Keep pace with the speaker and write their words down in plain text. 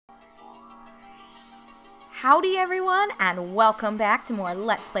Howdy everyone, and welcome back to more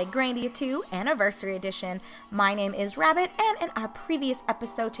Let's Play Grandia 2 Anniversary Edition. My name is Rabbit, and in our previous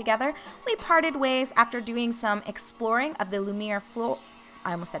episode together, we parted ways after doing some exploring of the Lumiere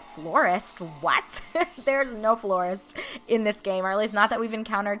I almost said florist. What? There's no florist in this game, or at least not that we've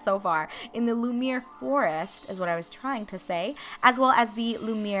encountered so far. In the Lumiere forest is what I was trying to say, as well as the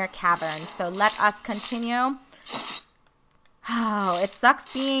Lumiere caverns. So let us continue. Oh, it sucks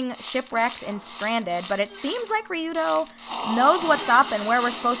being shipwrecked and stranded, but it seems like Ryudo knows what's up and where we're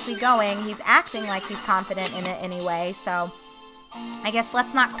supposed to be going. He's acting like he's confident in it anyway, so I guess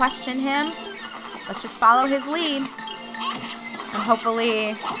let's not question him. Let's just follow his lead, and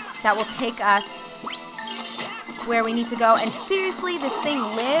hopefully that will take us to where we need to go. And seriously, this thing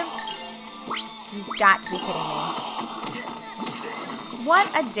lived? You've got to be kidding me. What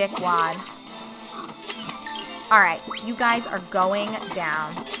a dickwad. Alright, you guys are going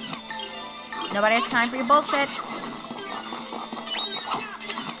down. Nobody has time for your bullshit.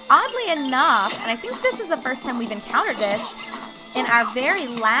 Oddly enough, and I think this is the first time we've encountered this, in our very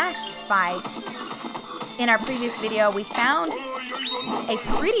last fight, in our previous video, we found a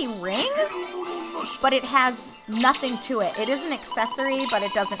pretty ring, but it has nothing to it. It is an accessory, but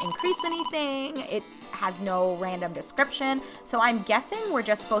it doesn't increase anything. It has no random description, so I'm guessing we're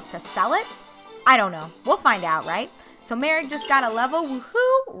just supposed to sell it. I don't know. We'll find out, right? So Merrick just got a level.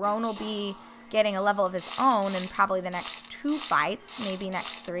 Woohoo! Roan will be getting a level of his own in probably the next 2 fights, maybe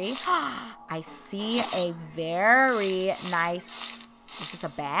next 3. I see a very nice... Is this a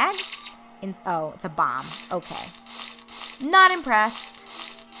bag? Oh, it's a bomb. Okay. Not impressed.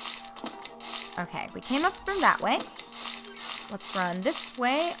 Okay, we came up from that way. Let's run this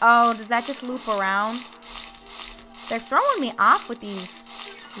way. Oh, does that just loop around? They're throwing me off with these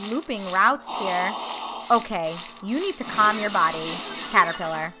looping routes here. Okay, you need to calm your body,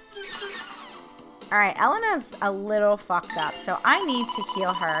 Caterpillar. Alright, Elena's a little fucked up, so I need to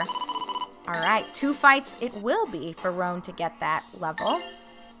heal her. Alright, 2 fights it will be for Roan to get that level.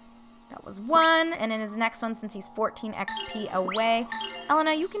 That was 1, and in his next one, since he's 14 XP away,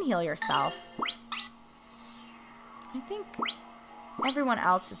 Elena, you can heal yourself. I think everyone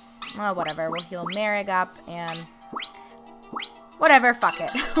else is, well, whatever. We'll heal Merrick up, and whatever, fuck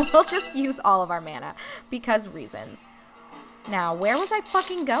it. We'll just use all of our mana, because reasons. Now, where was I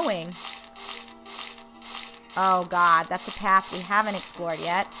fucking going? Oh god, that's a path we haven't explored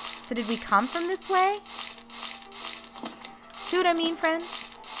yet. So did we come from this way? See what I mean, friends?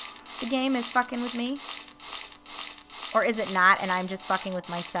 The game is fucking with me. Or is it not, and I'm just fucking with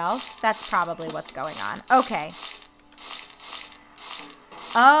myself? That's probably what's going on. Okay.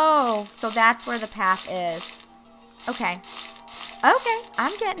 Oh, so that's where the path is. Okay. Okay,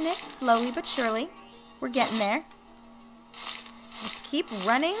 I'm getting it, slowly but surely. We're getting there. Let's keep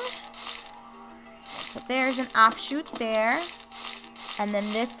running. So there's an offshoot there. And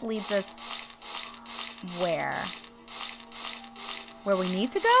then this leads us where? Where we need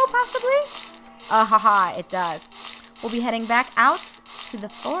to go, possibly? Haha, it does. We'll be heading back out to the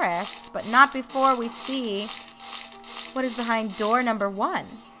forest, but not before we see what is behind door number 1.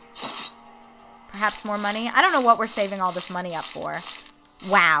 Perhaps more money. I don't know what we're saving all this money up for.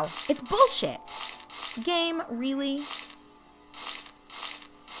 Wow. It's bullshit. Game, really?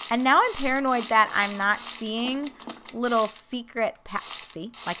 And now I'm paranoid that I'm not seeing little secret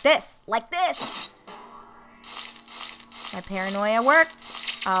see? Like this. Like this. My paranoia worked.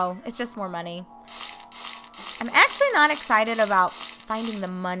 Oh, it's just more money. I'm actually not excited about finding the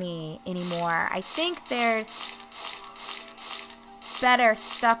money anymore. I think there's better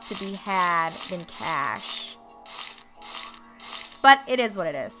stuff to be had than cash. But it is what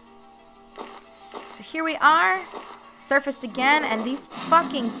it is. So here we are, surfaced again, and these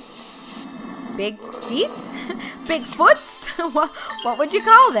fucking big feet? Big foots? What would you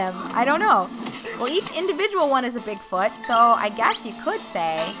call them? I don't know. Well, each individual one is a Bigfoot, so I guess you could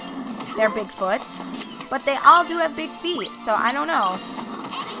say they're Bigfoots. But they all do have big feet, so I don't know.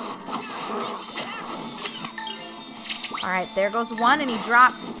 Alright, there goes one, and he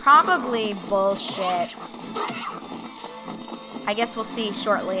dropped probably bullshit. I guess we'll see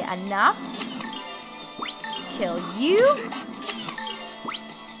shortly enough. Let's kill you.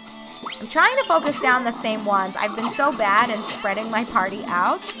 I'm trying to focus down the same ones. I've been so bad in spreading my party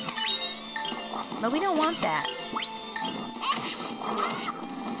out. But we don't want that.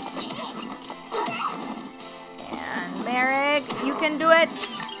 And Merrick, you can do it.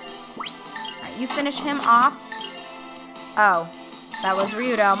 Alright, you finish him off. Oh, that was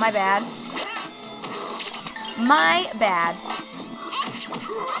Ryudo. My bad. My bad.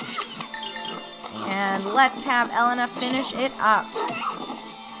 And let's have Elena finish it up.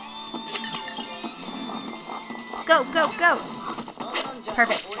 Go, go, go.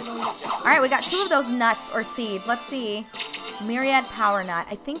 Perfect. All right, we got 2 of those nuts or seeds. Let's see. Myriad Power Nut.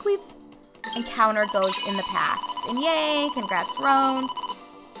 I think we've encountered those in the past. And yay, congrats, Roan.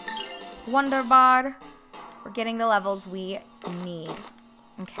 Wonder Bar. We're getting the levels we need.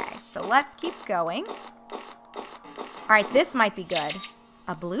 Okay, so let's keep going. All right, this might be good.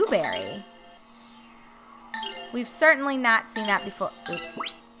 A blueberry. We've certainly not seen that before. Oops.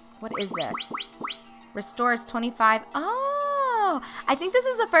 What is this? Restores 25. Oh, I think this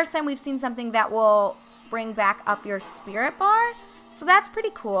is the first time we've seen something that will bring back up your spirit bar. So that's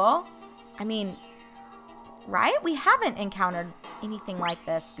pretty cool. I mean, right? We haven't encountered anything like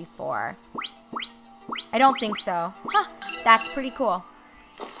this before. I don't think so. Huh, that's pretty cool.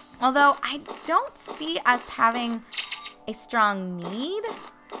 Although I don't see us having a strong need.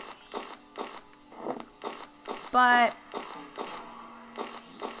 But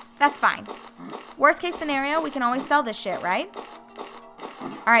that's fine. Worst case scenario, we can always sell this shit, right?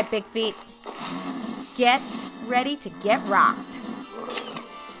 All right, Big Feet. Get ready to get rocked.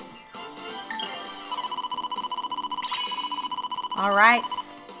 All right.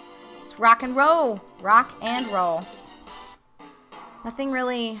 It's rock and roll. Rock and roll. Nothing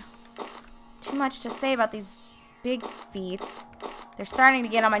really too much to say about these Big Feet. They're starting to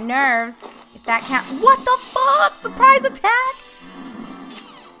get on my nerves. If that can't... What the fuck? Surprise attack?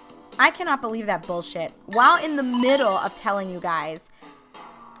 I cannot believe that bullshit. While in the middle of telling you guys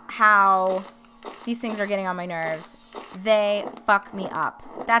how these things are getting on my nerves, they fuck me up.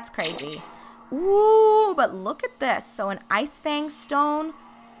 That's crazy. Ooh, but look at this. So an Ice Fang Stone,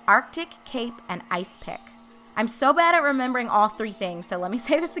 Arctic Cape, and Ice Pick. I'm so bad at remembering all 3 things, so let me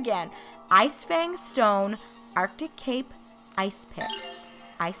say this again. Ice Fang Stone, Arctic Cape, Ice Pick.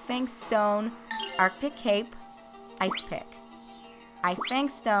 Ice Fang Stone, Arctic Cape, Ice Pick. Ice Fang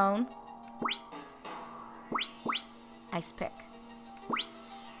Stone, Ice Pick.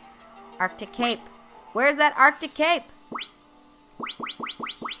 Arctic Cape. Where's that Arctic Cape?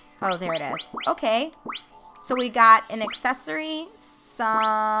 Oh, there it is. Okay. So we got an accessory,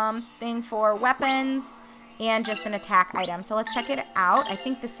 something for weapons, and just an attack item. So let's check it out. I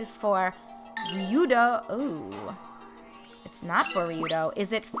think this is for Ryudo. Ooh. It's not for Ryudo.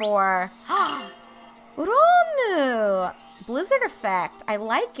 Is it for... Uronu! Blizzard effect. I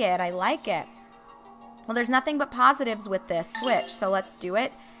like it. I like it. Well, there's nothing but positives with this switch, so let's do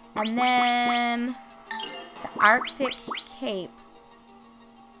it. And then the Arctic Cape.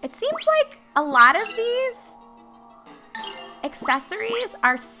 It seems like a lot of these accessories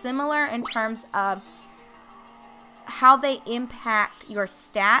are similar in terms of how they impact your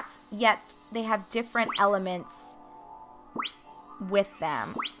stats, yet they have different elements with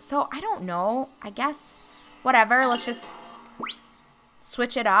them. So I don't know. I guess whatever. Let's just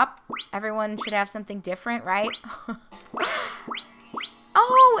switch it up. Everyone should have something different, right?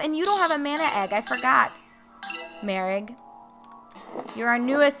 Oh, and you don't have a mana egg. I forgot. Merrig. You're our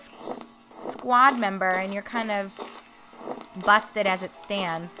newest squad member, and you're kind of busted as it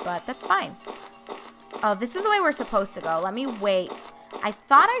stands, but that's fine. Oh, this is the way we're supposed to go. Let me wait. I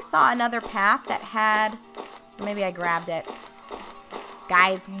thought I saw another path that had... Maybe I grabbed it.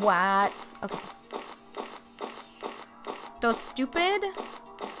 Guys, what? Okay. Those stupid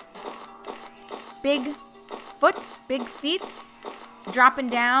big feet dropping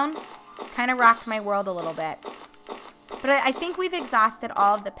down kind of rocked my world a little bit. But I think we've exhausted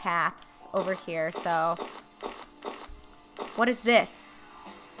all of the paths over here, so... What is this?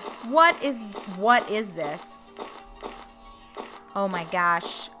 What is this? Oh my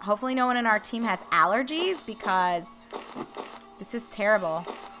gosh. Hopefully no one in our team has allergies, because this is terrible.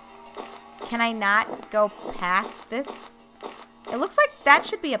 Can I not go past this? It looks like that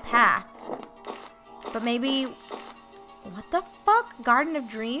should be a path. But maybe... What the fuck? Garden of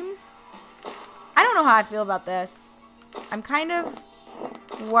Dreams? I don't know how I feel about this. I'm kind of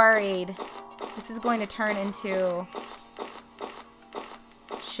worried this is going to turn into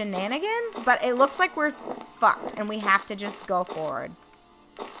shenanigans, but it looks like we're fucked and we have to just go forward.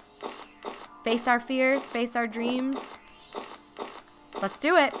 Face our fears, face our dreams. Let's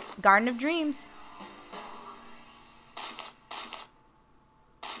do it. Garden of Dreams.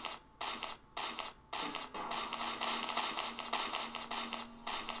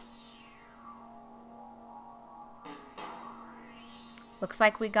 Looks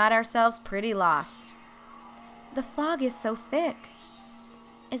like we got ourselves pretty lost. The fog is so thick.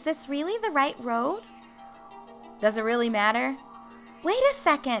 Is this really the right road? Does it really matter? Wait a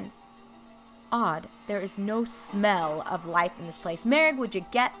second. Odd, there is no smell of life in this place. Merrig, would you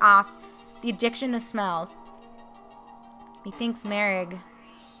get off the addiction to smells? Methinks Merrig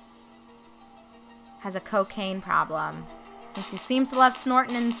has a cocaine problem, since he seems to love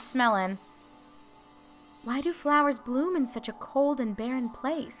snorting and smelling. Why do flowers bloom in such a cold and barren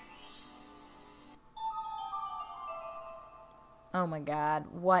place? Oh my God,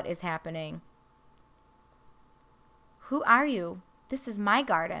 what is happening? Who are you? This is my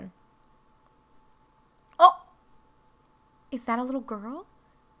garden. Oh! Is that a little girl?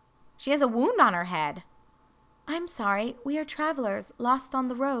 She has a wound on her head. I'm sorry, we are travelers, lost on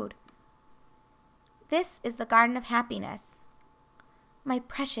the road. This is the Garden of Happiness. My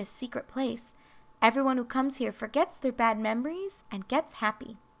precious secret place. Everyone who comes here forgets their bad memories and gets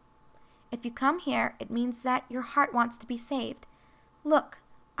happy. If you come here, it means that your heart wants to be saved. Look,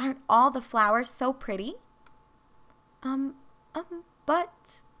 aren't all the flowers so pretty?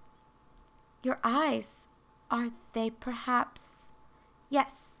 But your eyes, are they perhaps?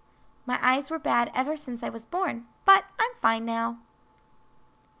 Yes, my eyes were bad ever since I was born, but I'm fine now.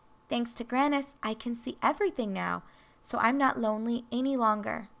 Thanks to Grannis, I can see everything now, so I'm not lonely any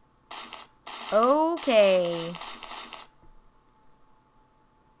longer. Okay.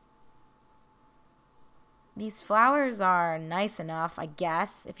 These flowers are nice enough, I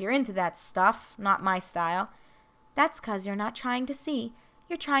guess, if you're into that stuff, not my style. That's 'cause you're not trying to see.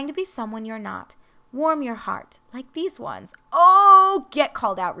 You're trying to be someone you're not. Warm your heart, like these ones. Oh, get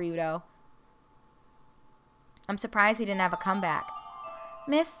called out, Ryudo. I'm surprised he didn't have a comeback.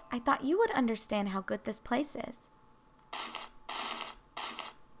 Miss, I thought you would understand how good this place is.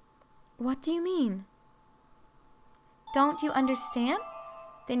 What do you mean? Don't you understand?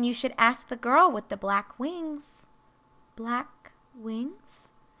 Then you should ask the girl with the black wings. Black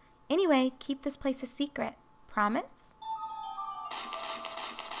wings? Anyway, keep this place a secret. Promise?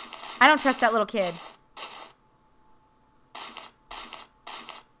 I don't trust that little kid.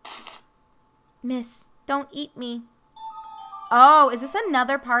 Miss, don't eat me. Oh, is this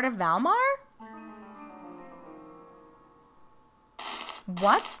another part of Valmar?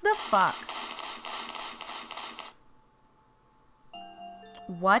 What the fuck?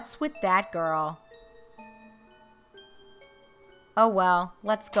 What's with that girl? Oh well,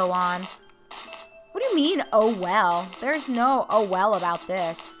 let's go on. What do you mean, oh well? There's no oh well about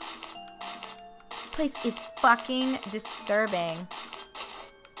this. This place is fucking disturbing.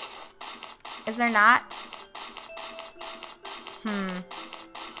 Is there not?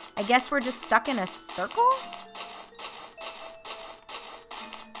 I guess we're just stuck in a circle?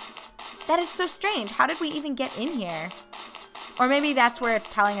 That is so strange. How did we even get in here? Or maybe that's where it's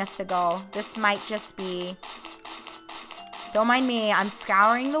telling us to go. This might just be... Don't mind me. I'm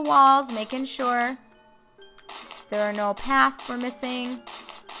scouring the walls, making sure there are no paths we're missing.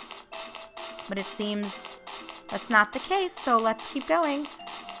 But it seems that's not the case, so let's keep going.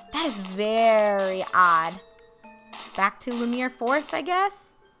 That is very odd. Back to Lumiere Forest, I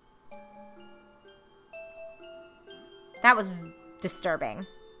guess? That was disturbing.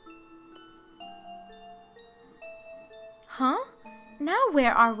 Huh? Now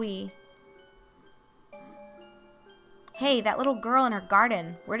where are we? Hey, that little girl in her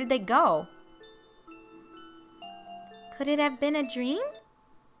garden. Where did they go? Could it have been a dream?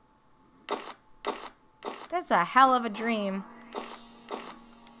 That's a hell of a dream.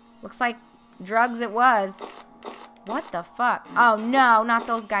 Looks like drugs it was. What the fuck? Oh no, not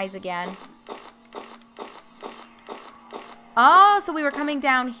those guys again. Oh, so we were coming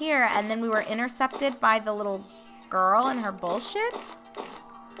down here and then we were intercepted by the little girl and her bullshit?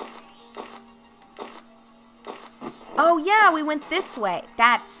 Oh yeah, we went this way.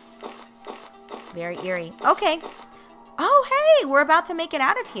 That's very eerie. Okay. Oh hey, we're about to make it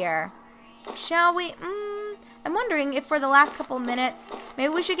out of here. Shall we? I'm wondering if for the last couple minutes,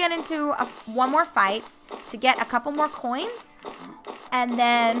 maybe we should get into one more fight to get a couple more coins. And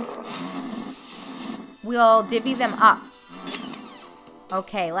then we'll divvy them up.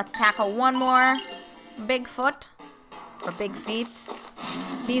 Okay, let's tackle one more Bigfoot. Or big feet.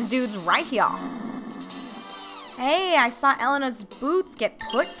 These dudes right here. Hey, I saw Elena's boots get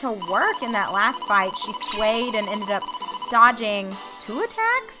put to work in that last fight. She swayed and ended up dodging 2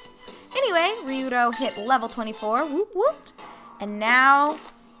 attacks. Anyway, Ryudo hit level 24. Woot woot. And now...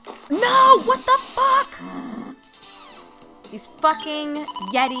 No! What the fuck? These fucking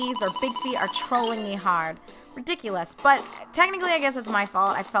Yetis or Big Feet are trolling me hard. Ridiculous. But technically, I guess it's my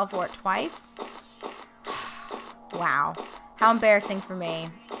fault. I fell for it twice. Wow. How embarrassing for me.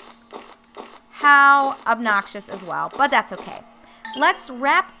 How obnoxious as well. But that's okay. Let's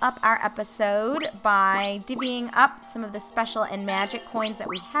wrap up our episode by divvying up some of the special and magic coins that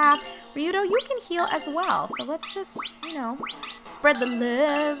we have. Ryudo, you can heal as well. So let's just, you know, spread the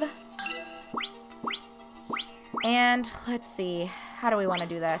love. And let's see. How do we want to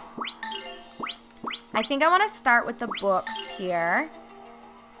do this? I think I want to start with the books here.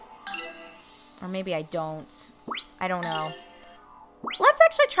 Or maybe I don't. I don't know. Let's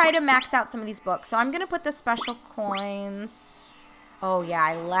actually try to max out some of these books. So I'm going to put the special coins. Oh, yeah,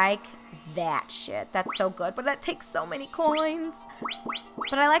 I like that shit. That's so good. But that takes so many coins.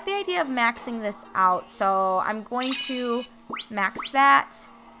 But I like the idea of maxing this out. So I'm going to max that.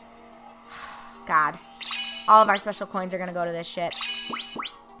 God. All of our special coins are going to go to this shit.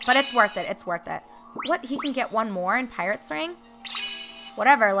 But it's worth it. It's worth it. What? He can get one more in Pirate's Ring?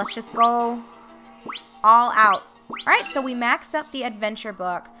 Whatever. Let's just go all out. Alright, so we maxed out the adventure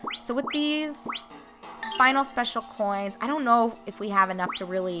book. So with these final special coins, I don't know if we have enough to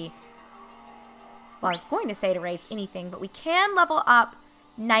really... Well, I was going to say to raise anything, but we can level up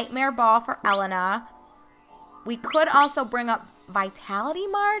Nightmare Ball for Elena. We could also bring up Vitality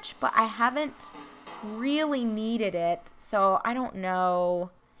March, but I haven't really needed it, so I don't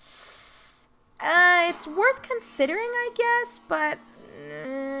know. It's worth considering, I guess, but...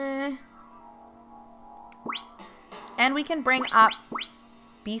 And we can bring up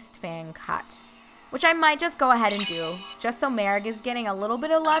Beast Fang Cut, which I might just go ahead and do, just so Merrick is getting a little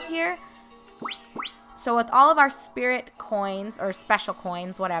bit of love here. So with all of our spirit coins, or special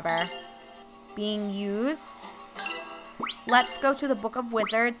coins, whatever, being used, let's go to the Book of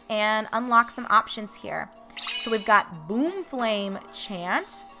Wizards and unlock some options here. So we've got Boom Flame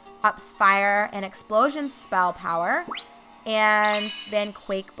Chant, ups fire and explosion spell power, and then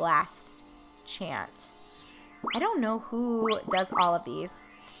Quake Blast Chant. I don't know who does all of these.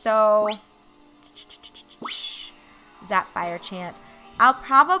 So, Zapfire Chant. I'll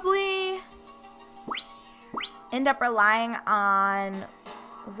probably end up relying on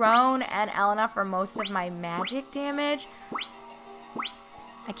Roan and Elena for most of my magic damage.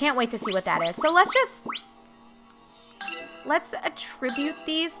 I can't wait to see what that is. So let's attribute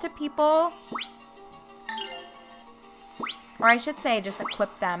these to people. Or I should say just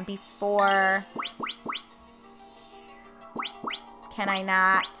equip them before... Can I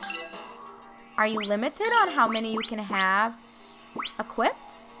not? Are you limited on how many you can have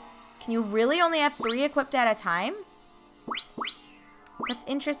equipped? Can you really only have 3 equipped at a time? That's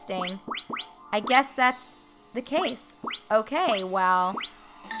interesting. I guess that's the case. Okay, well,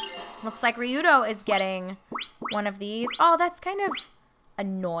 looks like Ryudo is getting one of these. Oh, that's kind of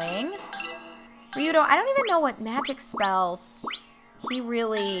annoying. Ryudo, I don't even know what magic spells he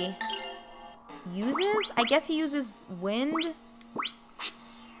really uses. I guess he uses wind.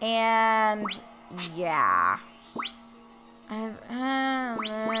 And yeah.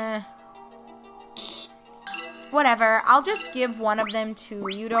 Whatever. I'll just give one of them to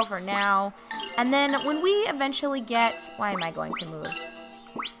Ryudo for now. And then when we eventually get... Why am I going to moves?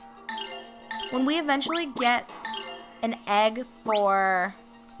 When we eventually get an egg for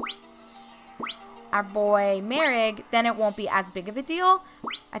our boy Merrig, then it won't be as big of a deal.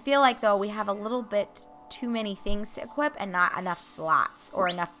 I feel like, though, we have a little bit too many things to equip and not enough slots or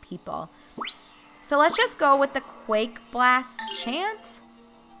enough people. So let's just go with the Quake Blast Chant.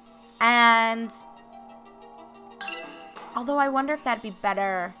 And although I wonder if that'd be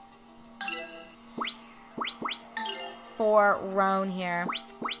better for Roan here.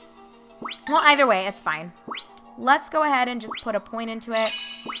 Well, either way, it's fine. Let's go ahead and just put a point into it.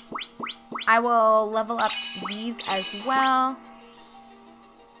 I will level up these as well.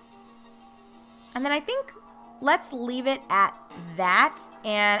 And then I think let's leave it at that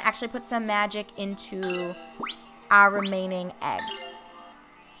and actually put some magic into our remaining eggs.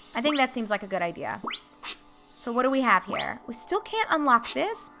 I think that seems like a good idea. So what do we have here? We still can't unlock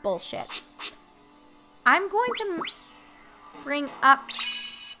this? Bullshit. I'm going to bring up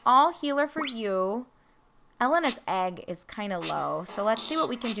all healer for you. Elena's egg is kind of low, so let's see what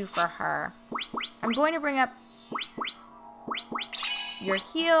we can do for her. I'm going to bring up your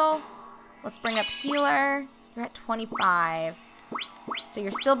heal. Let's bring up healer. You're at 25. So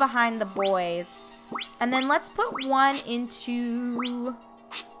you're still behind the boys. And then let's put one into...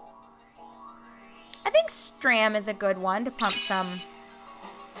 I think Stram is a good one to pump some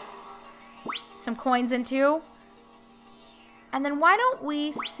coins into. And then why don't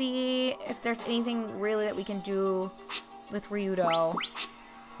we see if there's anything really that we can do with Ryudo.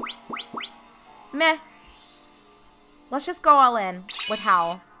 Meh. Let's just go all in with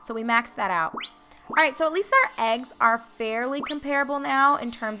Howl. So we maxed that out. Alright, so at least our eggs are fairly comparable now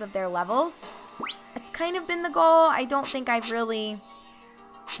in terms of their levels. It's kind of been the goal. I don't think I've really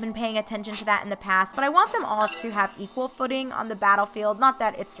been paying attention to that in the past, but I want them all to have equal footing on the battlefield. Not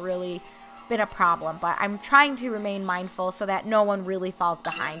that it's really been a problem, but I'm trying to remain mindful so that no one really falls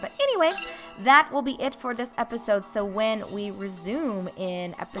behind. But anyway, that will be it for this episode. So when we resume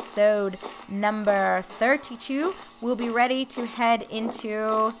in episode number 32, we'll be ready to head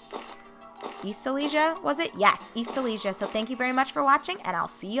into East Silesia, was it? Yes, East Silesia. So thank you very much for watching, and I'll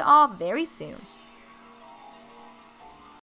see you all very soon.